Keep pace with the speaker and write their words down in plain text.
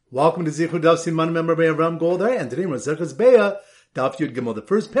Welcome to Zichud Daf Siman Member by Avram Goldar, and today we're Zechus Beya, Daf Yud Gimel, the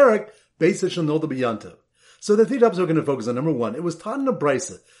first parak, Beitzah shel Nolda B'Yantav. So the three topics we're going to focus on. Number one, it was taught in a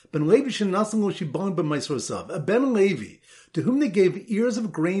Beitzah, Ben Levi shenasam lo shibon b'maiser osav, a Ben Levi, to whom they gave ears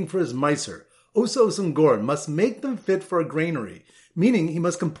of grain for his meiser, osa and gorn, must make them fit for a granary, meaning he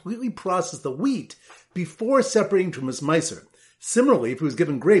must completely process the wheat before separating from his meiser. Similarly, if he was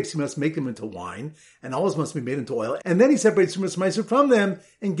given grapes, he must make them into wine, and olives must be made into oil, and then he separates Trumas Meiser from them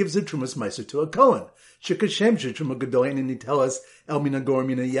and gives the Trumas Meiser to a Kohen. Shekashem Truma Gedola and Nitelas El Mina Gor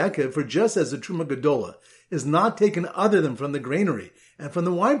Mina Yaakov, for just as the Truma Gedola is not taken other than from the granary and from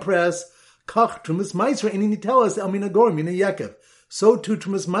the winepress, Kach Trumas Meiser and Nitelas El Mina Gor Mina Yaakov. So too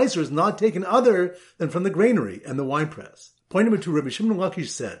Trumas Meiser is not taken other than from the granary and the winepress. Point number two, Rabbi Shimon Lakish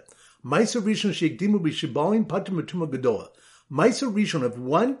said, Meiser Rishon Sheikdimu B'Shibalim Patim Truma Gedola. Meiser Rishon, if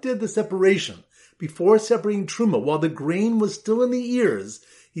one did the separation before separating Truma while the grain was still in the ears,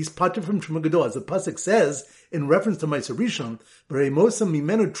 he's patur from Truma Gadol. As the pasuk says in reference to Meiser Rishon, V'reimosa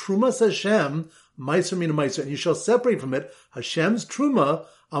mimenu Trumas Hashem, Meiser mina Meiser, and you shall separate from it Hashem's Truma,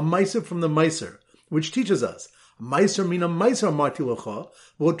 a Meiser from the Meiser, which teaches us, Meiser mina Meiser amarti locha,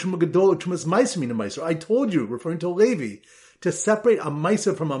 v'lo Truma Gadol Trumas Meiser mina Meiser. I told you, referring to Levi, to separate a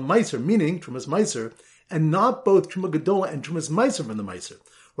Meiser from a Meiser, meaning Trumas Meiser, and not both Truma Gedola and Trumas Meiser from the Meiser.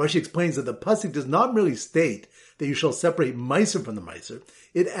 Rashi explains that the pasuk does not merely state that you shall separate Meiser from the Meiser.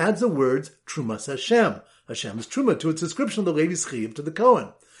 It adds the words Trumas Hashem, Hashem's Truma, to its description of the Levi's Chiv to the Kohen.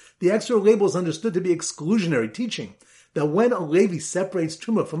 The extra label is understood to be exclusionary, teaching that when a Levi separates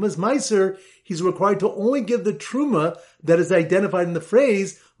Truma from his Meiser, he's required to only give the Truma that is identified in the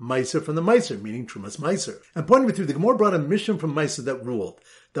phrase Meiser from the Meiser, meaning Trumas Meiser. And point number three, the Gemara brought a mission from Meiser that ruled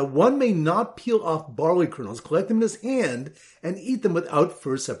that one may not peel off barley kernels, collect them in his hand, and eat them without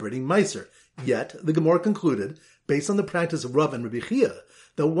first separating Meiser. Yet, the Gemara concluded, based on the practice of Rav and Rabbi Chia,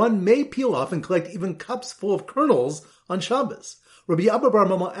 that one may peel off and collect even cups full of kernels on Shabbos. Rabbi Abba Bar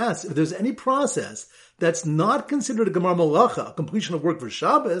Mama asks if there's any process that's not considered a Gemar Malacha, a completion of work for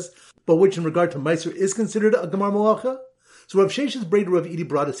Shabbos, but which in regard to Meiser is considered a Gemar Malacha. So Rav Sheshes Breder Rav Edi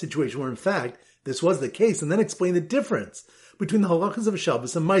brought a situation where in fact this was the case, and then explained the difference between the halachas of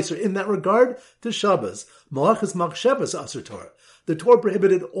Shabbos and Meiser. In that regard to Shabbos, malachas machshavas asur Torah. The Torah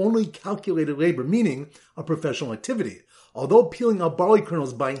prohibited only calculated labor, meaning a professional activity. Although peeling out barley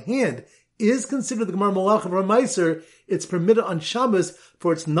kernels by hand is considered the Gemar Malach of a Meiser, it's permitted on Shabbos,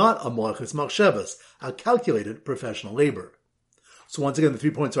 for it's not a malachas machshavas, a calculated professional labor. So once again, the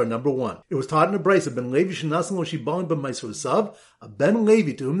 3 points are: number one, it was taught in a Beitzah, Ben Levi shenasam lo shibon b'maiser osav, a Ben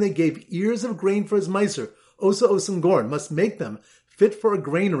Levi to whom they gave ears of grain for his Meiser, osa and gorn, must make them fit for a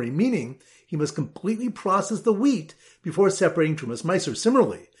granary, meaning he must completely process the wheat before separating Trumas Meiser.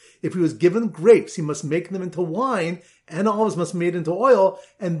 Similarly, if he was given grapes, he must make them into wine, and olives must be made into oil,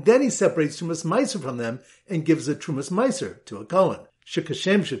 and then he separates Trumas Meiser from them and gives the Trumas Meiser to a Kohen.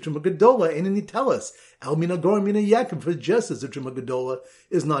 Shekashem Truma Gedola and Nitelas El Mina Gor Mina Yaakov, for just as the Truma Gedola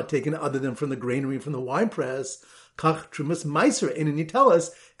is not taken other than from the granary and from the winepress, Kach Trumas Meiser and Nitelas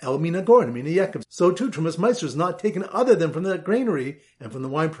El Mina Gor Mina Yaakov. So too Trumas Meiser is not taken other than from the granary and from the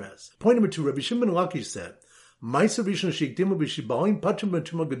winepress. Point number two, Rabbi Shimon Lakish said, Meiser Rishon Sheikdimu B'Shibalim Patrim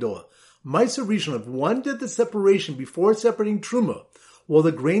Truma Gedola. Meiser Rishon, if one did the separation before separating Truma, while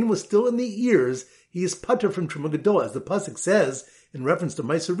the grain was still in the ears, he is patur from Truma Gedola, as the pasuk says in reference to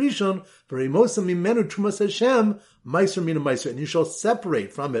Meiser Rishon, V'reimosa mimenu Trumas Hashem, Meiser mina Meiser, and you shall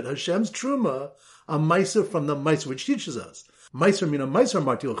separate from it Hashem's Truma, a Meiser from the Meiser, which teaches us, Meiser mina Meiser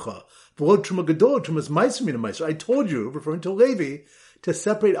amarti locha, v'lo Truma Gedola Trumas Meiser mina Meiser. I told you, referring to Levi, to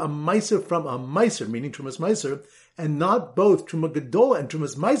separate a Meiser from a Meiser, meaning Trumas Meiser, and not both Truma Gedola and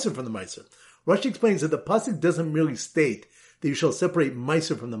Trumas Meiser from the Meiser. Rashi explains that the pasuk doesn't merely state that you shall separate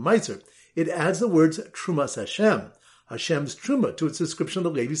Meiser from the Meiser. It adds the words Trumas Hashem, Hashem's Truma, to its description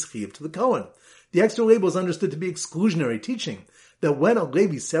of the Levi's Chiv to the Kohen. The extra label is understood to be exclusionary, teaching that when a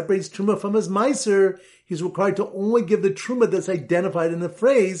Levi separates Truma from his Meiser, he's required to only give the Truma that's identified in the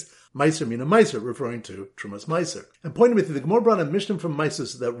phrase Meiser mina Meiser, referring to Trumas Meiser. And point number three, the Gemara brought a mission from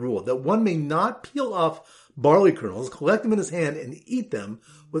Meiser that rule that one may not peel off barley kernels, collect them in his hand, and eat them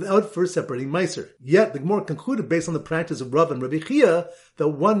without first separating Meiser. Yet the Gemara concluded, based on the practice of Rav and Rabbi Chia, that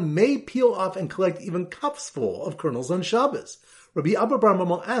one may peel off and collect even cups full of kernels on Shabbos. Rabbi Abba Bar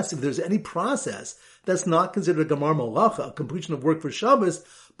Mama asks if there's any process that's not considered a Gemar Malacha, a completion of work for Shabbos,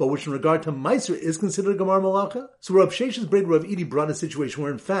 but which in regard to Meiser is considered a Gemar Malacha. So Rav Sheshes Breder Rav Edi brought a situation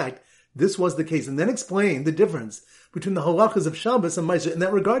where in fact this was the case, and then explained the difference between the halachas of Shabbos and Meiser. In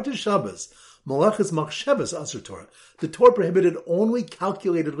that regard to Shabbos, malachas machshavas asur Torah. The Torah prohibited only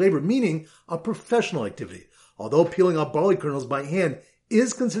calculated labor, meaning a professional activity. Although peeling out barley kernels by hand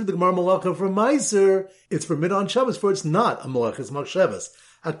is considered the Gemara Malacha for Meiser, it's permitted on Shabbos, for it's not a Malachas Machshavas,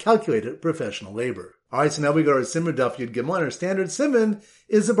 a calculated professional labor. Alright, so now we go to our Simmer Daf Yud Gimel, and our standard Simon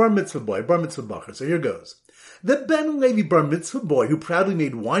is a Bar Mitzvah boy, Bar Mitzvah Bacher. So here goes. The Ben Levi Bar Mitzvah boy who proudly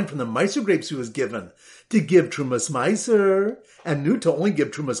made wine from the Meiser grapes he was given to give Trumas Meiser, and knew to only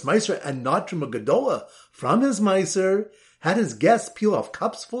give Trumas Meiser and not Truma Gedola from his Meiser, had his guests peel off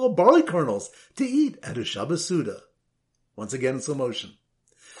cups full of barley kernels to eat at a Shabbos Suda. Once again in slow motion.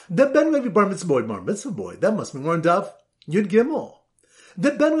 The Ben Levi Bar Mitzvah boy, that must be more in Daf Yud Gimel.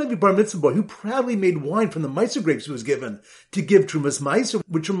 The Ben Levi Bar Mitzvah boy who proudly made wine from the Meiser grapes he was given to give Trumas Meiser,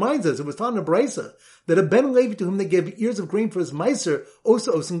 which reminds us, it was taught in a Beitzah, that a Ben Levi to whom they gave ears of grain for his Meiser,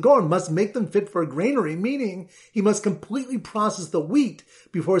 Osa Osen Goren, must make them fit for a granary, meaning he must completely process the wheat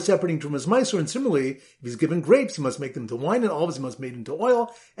before separating Trumas Meiser, and similarly, if he's given grapes, he must make them to wine, and olives he must make into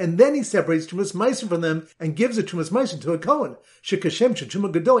oil, and then he separates Trumas Meiser from them and gives a Trumas Meiser to a Kohen. Shekashem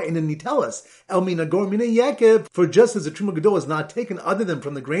Truma Gedola in a Nitelas, El Mina Gor Mina Yaakov, for just as the Truma Gedola is not taken other than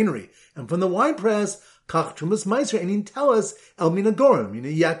from the granary and from the winepress, Kach Trumas Meiser and Nitelas, El Mina Gor Mina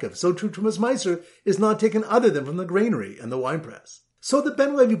Yaakov, so true Trumas Meiser is not taken other than from the granary and the winepress. So the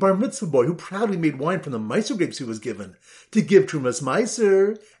Ben Levi Bar Mitzvah boy who proudly made wine from the Meiser grapes he was given to give Trumas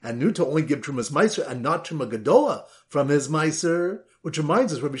Meiser, and knew to only give Trumas Meiser and not Truma Gedola from his Meiser, which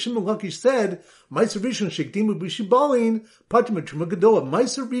reminds us, Rabbi Shimon Lakish said, Meiser Rishon Shekdimu B'Shibalin, Patim Truma Gedola,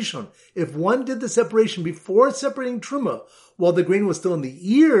 Meiser Rishon. If one did the separation before separating Truma, while the grain was still in the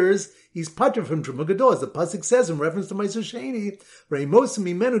ears, he's patim from Truma Gedola, as the pasuk says in reference to Meiser Sheni, Reimosim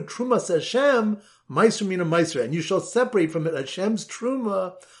Imenu Trumas Hashem, Meiser Mina Meiser, and you shall separate from it Hashem's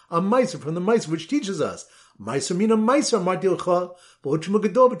Truma, a Meiser from the Meiser, which teaches us, Meiser Mina Meiser, Martilcha, Truma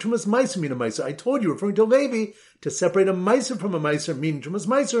Gedola, Trumas Meiser Mina Meiser. I told you, referring to Levi, to separate a Meiser from a Meiser, meaning Trumas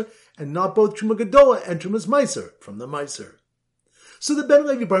Meiser, and not both Truma Gedola and Trumas Meiser from the Meiser. So the Ben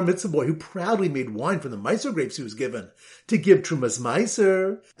Levi Bar Mitzvah boy who proudly made wine from the Meiser grapes he was given to give Trumas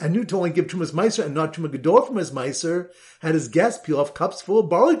Meiser, and knew to only give Trumas Meiser and not Truma Gedola from his Meiser, had his guests peel off cups full of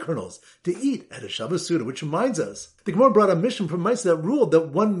barley kernels to eat at a Shabbos Suda, which reminds us, the Gemara brought a mission from Meiser that ruled that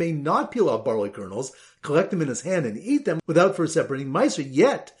one may not peel off barley kernels, collect them in his hand, and eat them without first separating Meiser,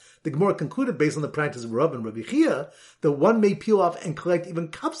 yet the Gemara concluded, based on the practice of Rav and Rabbi Chia, that one may peel off and collect even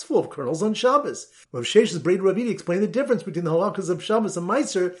cups full of kernels on Shabbos. Rav Shesh's Braid Ravidi explained the difference between the halachas of Shabbos and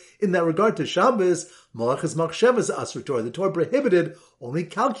Meiser in that regard. To Shabbos, Malachas Machshavas Asr Torah, the Torah prohibited only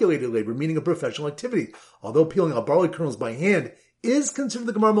calculated labor, meaning a professional activity. Although peeling off barley kernels by hand is considered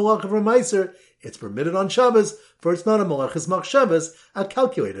the Gemara Malacha for Meiser, it's permitted on Shabbos, for it's not a Malachas Machshavas, a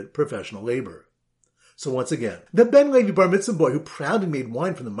calculated professional labor. So once again, the Ben Levi Bar Mitzvah boy who proudly made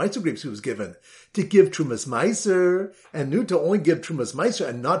wine from the Meiser grapes he was given to give Trumas Meiser, and knew to only give Trumas Meiser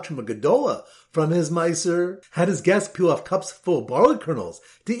and not Truma Gedola from his Meiser, had his guests peel off cups full of barley kernels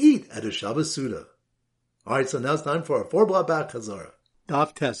to eat at a Shabbos Suda. Alright, so now it's time for our 4-block back Chazara.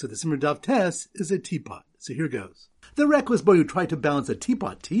 Daf Tess, so the Simmer Daf Tess is a teapot. So here goes. The reckless boy who tried to balance a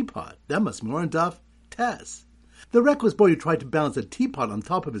teapot, that must be more on Daf Tess. The reckless boy who tried to balance a teapot on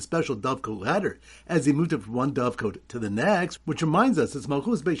top of his special dovecote ladder as he moved it from one dovecote to the next, which reminds us, it's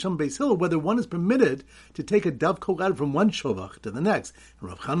Malchus Beis Sham Beis Hillel, whether one is permitted to take a dovecote ladder from one shovach to the next. And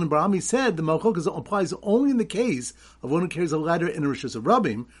Rav Chanan Bar Ami said the Malchus applies only in the case of one who carries a ladder in a Rishus of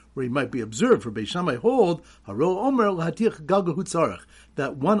Rabbim, where he might be observed. For Beis Shammai hold, Haro Omer L'hatich Galgahu Tzarech,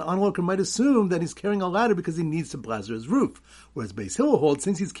 that one onlooker might assume that he's carrying a ladder because he needs to plaster his roof. Whereas Beis Hillel holds,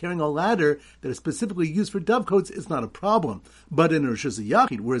 since he's carrying a ladder that is specifically used for dovecotes, it's not a problem. But in a Rishus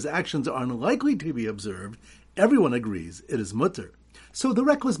Yachid, where his actions are unlikely to be observed, everyone agrees it is mutter. So the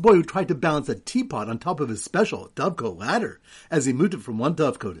reckless boy who tried to balance a teapot on top of his special dovecote ladder as he moved it from one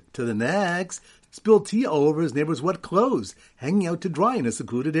dovecote to the next, spilled tea all over his neighbor's wet clothes, hanging out to dry in a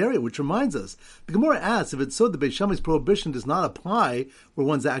secluded area, which reminds us, the Gemara asks if it's so the Beis Shammai's prohibition does not apply where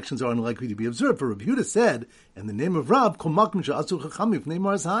one's actions are unlikely to be observed. For Rav Yehuda said, in the name of Rav, wherever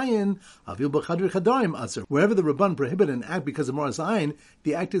the Rabban prohibited an act because of Maras Ayin,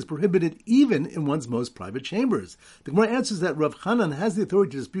 the act is prohibited even in one's most private chambers. The Gemara answers that Rav Chanan has the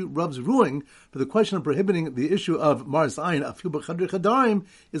authority to dispute Rav's ruling, for the question of prohibiting the issue of Maras Ayin, Afil B'Chadri Chadarim,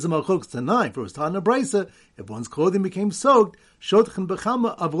 is a Malchok Tanai. For it's taught in a Beitzah, if one's clothing became soaked, Shotchen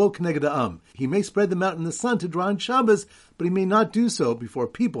B'Chama Avlo K'neged Ha'am. He may spread them out in the sun to dry on Shabbos, but he may not do so before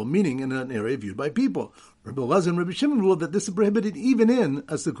people, meaning in an area viewed by people. Rabbi Elazar and Rabbi Shimon ruled that this is prohibited even in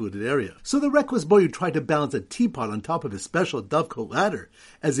a secluded area. So the reckless boy who tried to balance a teapot on top of his special dovecote ladder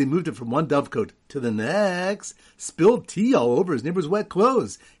as he moved it from one dovecote to the next, spilled tea all over his neighbor's wet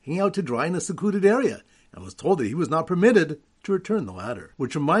clothes, hanging out to dry in a secluded area, and was told that he was not permitted to return the ladder.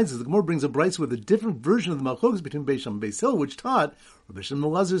 Which reminds us, the Gemara brings a Beitzah with a different version of the Malchokes between Beis Shammai and Beis Hillel, which taught Rabbi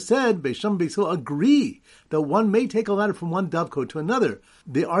Shimon ben Elazar said, Beis Shammai and Beis Hillel agree that one may take a ladder from one dovecote to another.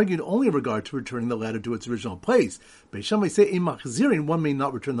 They argued only in regard to returning the ladder to its original place. Beis Shammai say, Ein machzirin, one may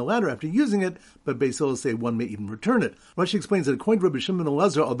not return the ladder after using it, but Beis Hillel say one may even return it. Rashi explains that according to Rabbi Shimon ben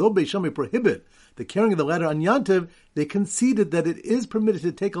Elazar, although Beis Shammai prohibit the carrying of the ladder on Yantiv, they conceded that it is permitted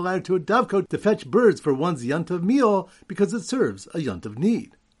to take a ladder to a dovecote to fetch birds for one's Yantiv meal because it serves a Yantiv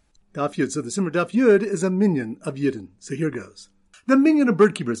need. Daf Yud. So the Simmer Daf Yud is a minyan of Yidden. So here goes. The minyan of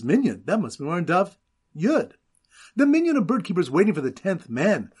bird keepers. Minyan. That must be more in Daf Yud. The minyan of bird keepers waiting for the 10th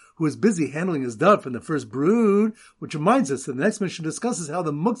man who is busy handling his dove from the first brood, which reminds us that the next mission discusses how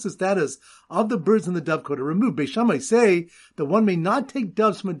the muktzah status of the birds in the dovecote are removed. Beis Shammai say that one may not take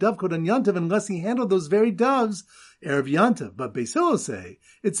doves from a dovecote on Yantav unless he handled those very doves Erev Yantav. But Beis Hillel say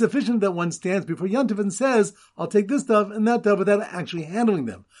it's sufficient that one stands before Yantav and says, I'll take this dove and that dove without actually handling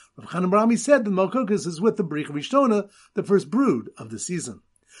them. Rav Chanan Bar Ami said that Malkokus is with the Brich Rishona, the first brood of the season.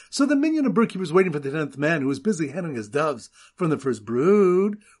 So the minyan of bird keepers waiting for the 10th man who was busy handling his doves from the first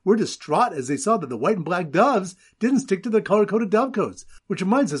brood were distraught as they saw that the white and black doves didn't stick to the color-coded dovecotes, which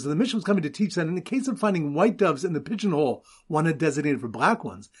reminds us that the Mishnah was coming to teach that in the case of finding white doves in the pigeonhole one had designated for black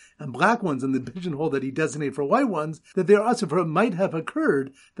ones, and black ones in the pigeonhole that he designated for white ones, that there also for it might have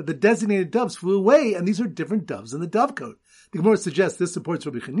occurred that the designated doves flew away, and these are different doves in the dovecote. The Gemara suggests this supports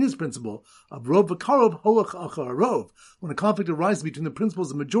Rabbi Chanina's principle of rov v'karov holach achar rov. When a conflict arises between the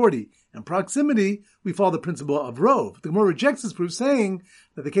principles of majority and proximity, we follow the principle of rov. The Gemara rejects this proof, saying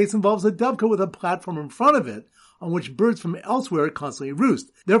that the case involves a dovecote with a platform in front of it, on which birds from elsewhere constantly roost.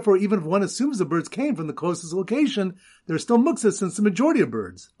 Therefore, even if one assumes the birds came from the closest location, there is still muktzah since the majority of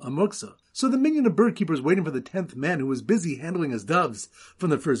birds are muktzah. So the minyan of bird keepers waiting for the 10th man who was busy handling his doves from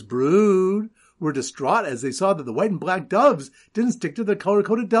the first brood were distraught as they saw that the white and black doves didn't stick to their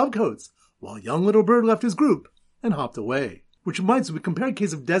color-coded dovecotes, while young little bird left his group and hopped away. Which reminds us, we compare a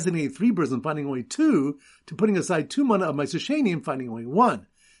case of designating 3 birds and finding only 2 to putting aside 2 mana of Meiser Sheni and finding only 1.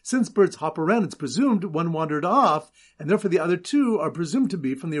 Since birds hop around, it's presumed one wandered off, and therefore the other 2 are presumed to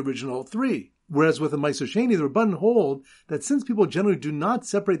be from the original 3. Whereas with a Meiser Sheni, the Rabbanan hold that since people generally do not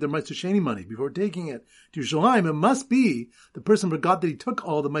separate their Meiser Sheni money before taking it to Yerushalayim, it must be the person forgot that he took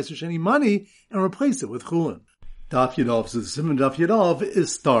all the Meiser Sheni money and replaced it with chulin. Daf Yudalv. So the Simon Daf Yudalv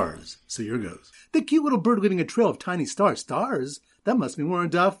is stars. So here goes. The cute little bird leaving a trail of tiny stars. Stars? That must be more in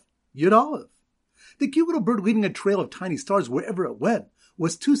Daf Yudalv. The cute little bird leaving a trail of tiny stars wherever it went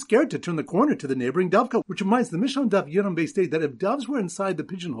was too scared to turn the corner to the neighboring dovecote, which reminds the Mishnah on Daf Yudam Beis stated that if doves were inside the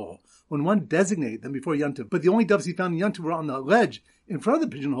pigeonhole when one designated them before Yantiv, but the only doves he found in Yantiv were on the ledge in front of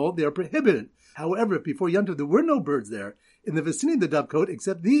the pigeonhole, they are prohibited. However, if before Yantiv there were no birds there in the vicinity of the dovecote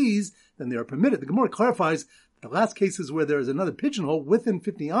except these, then they are permitted. The Gemara clarifies the last cases where there is another pigeonhole within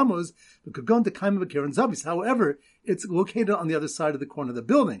 50 amos, that could go into Kaim of Karen Zavis. However, it's located on the other side of the corner of the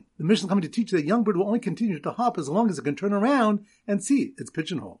building. The Mishnah is coming to teach that a young bird will only continue to hop as long as it can turn around and see its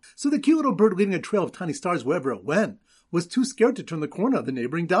pigeonhole. So the cute little bird leaving a trail of tiny stars wherever it went was too scared to turn the corner of the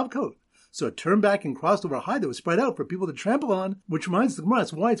neighboring dovecote. So it turned back and crossed over a hide that was spread out for people to trample on, which reminds the Gemara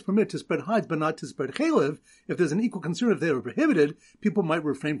that's why it's permitted to spread hides but not to spread chalev. If there's an equal concern if they were prohibited, people might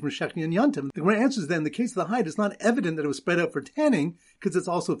refrain from shechni and yantim. The Gemara answers that in the case of the hide, it's not evident that it was spread out for tanning, because it's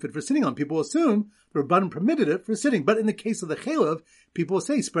also fit for sitting on. People assume the Rabbanan permitted it for sitting. But in the case of the chalev, people will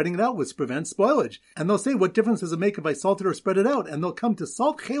say spreading it out would prevent spoilage. And they'll say, what difference does it make if I salt it or spread it out? And they'll come to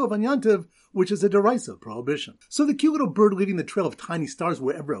salt chalev on yantiv, which is a derisive prohibition. So the cute little bird leaving the trail of tiny stars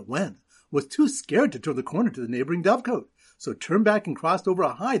wherever it went was too scared to turn the corner to the neighboring dovecote. So it turned back and crossed over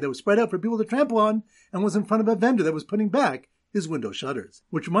a hide that was spread out for people to trample on, and was in front of a vendor that was putting back his window shutters.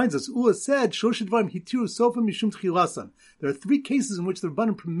 Which reminds us, Ula said, Shoshidvarim hitiru sofa mishum tchilasan. There are 3 cases in which the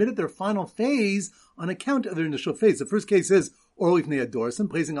Rabbanan permitted their final phase on account of their initial phase. The first case is orly fnei adorson,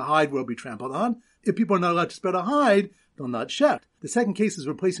 placing a hide where it will be trampled on. If people are not allowed to spread a hide, they'll not shecht. The second case is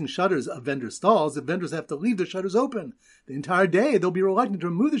replacing shutters of vendor stalls if vendors have to leave their shutters open. The entire day, they'll be reluctant to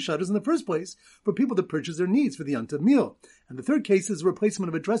remove the shutters in the first place for people to purchase their needs for the Yantiv meal. And the third case is replacement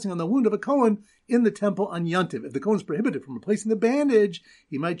of a dressing on the wound of a Kohen in the temple on Yantiv. If the Kohen is prohibited from replacing the bandage,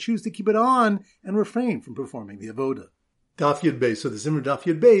 he might choose to keep it on and refrain from performing the avoda. Daf Yud Beis. So the Zimmer Daf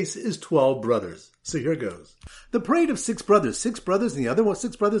Yud Beis is 12 brothers. So here goes. The parade of 6 brothers. 6 brothers and the other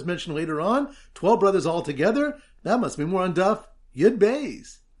 6 brothers mentioned later on. 12 brothers all together. That must be more on Daf Yud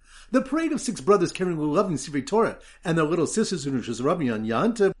Beis. The parade of 6 brothers carrying Lulav and Sifrei Torah and their little sisters who Nishus Rabbi on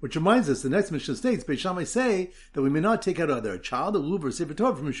Yantiv, which reminds us, the next Mishnah states, Beis Shammai say that we may not take out either a child, a Lulav, or Sifrei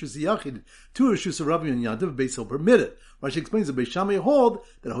Torah from Nishus Yachid to Nishus Rabbi on Yantiv, Beis Hillel permit it. Rashi explains that Beis Shammai hold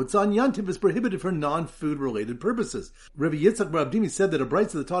that Hotzah on Yantiv is prohibited for non-food related purposes. Rabbi Yitzchak Bar Abdimi said that a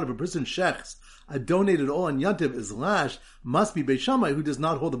Beitzah that taught if a person shechs a donated oil on Yantiv is lash must be Beis Shammai who does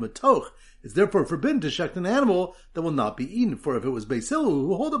not hold a matoch. It's therefore forbidden to shecht an animal that will not be eaten. For if it was Beis Hillel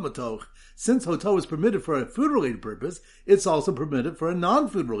who hold a matoch, since hotel is permitted for a food-related purpose, it's also permitted for a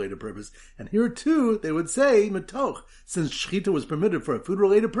non-food-related purpose. And here too, they would say matoch. Since shechita was permitted for a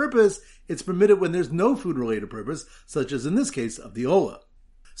food-related purpose, it's permitted when there's no food-related purpose, such as in this case of the olah.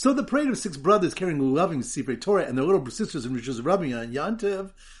 So the parade of 6 brothers carrying loving Sifrei Torah and their little sisters in Rishus Rabbi on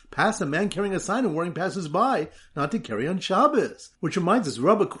Yantiv passed a man carrying a sign and warning passers-by not to carry on Shabbos. Which reminds us,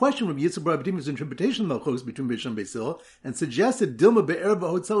 Rabbi questioned Rabbi Yitzchak bar Abdima's interpretation of the Malchos between Beis Shammai and Beis Hillel and suggested Dilma be'erev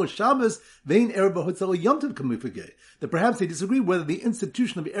v'hotzela Shabbos vein erev v'hotzela Yom Tov kamufage. That perhaps they disagree whether the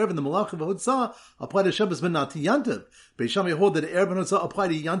institution of erev and the malach of v'hotzah apply to Shabbos but not to Yom Tov. Beis Shammai hold that erev and hotzah apply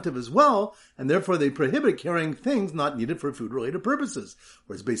to Yom Tov as well, and therefore they prohibit carrying things not needed for food-related purposes.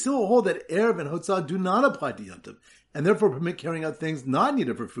 Whereas Beis Hillel hold that erev and hotzah do not apply to Yom Tov, and therefore permit carrying out things not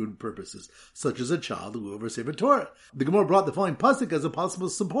needed for food purposes, such as a child who over Sefer Torah. The Gemara brought the following pasuk as a possible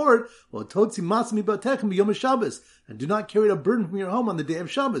support: "Well, totzi masmi batechem b'yom Shabbos," and do not carry a burden from your home on the day of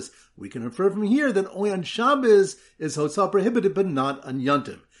Shabbos. We can infer from here that only on Shabbos is hotzah prohibited, but not on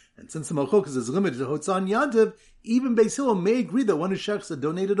Yantiv. And since the Malchokas is limited to hotzah on Yantiv, even Beis Hillel may agree that one who shechs a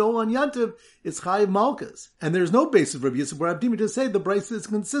donated oil on Yantiv is chayiv malchus. And there is no basis for Rabbi Yisrael bar Abdima to say the Beitzah is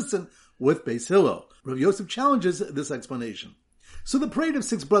consistent with Beis Hillel. Rav Yosef challenges this explanation. So the parade of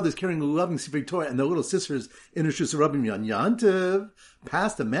 6 brothers carrying a loving Sifrei Torah and their little sisters in Rishus Rabbi on Yantiv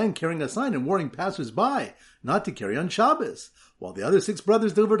passed a man carrying a sign and warning passers-by not to carry on Shabbos, while the other 6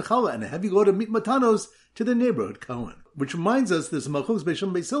 brothers delivered challah and a heavy load of meat matanos to the neighborhood Kohen. Which reminds us, there's Malchus Beis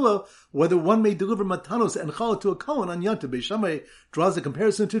Shammai Beis Hillel, whether one may deliver matanos and challah to a Kohen on Yantiv. Beis Shammai draws a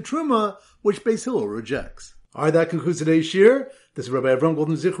comparison to Truma, which Beis Hillel rejects. Alright, that concludes today's shir. This is Rabbi Avram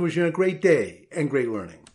Golden Zichron wishing you a great day and great learning.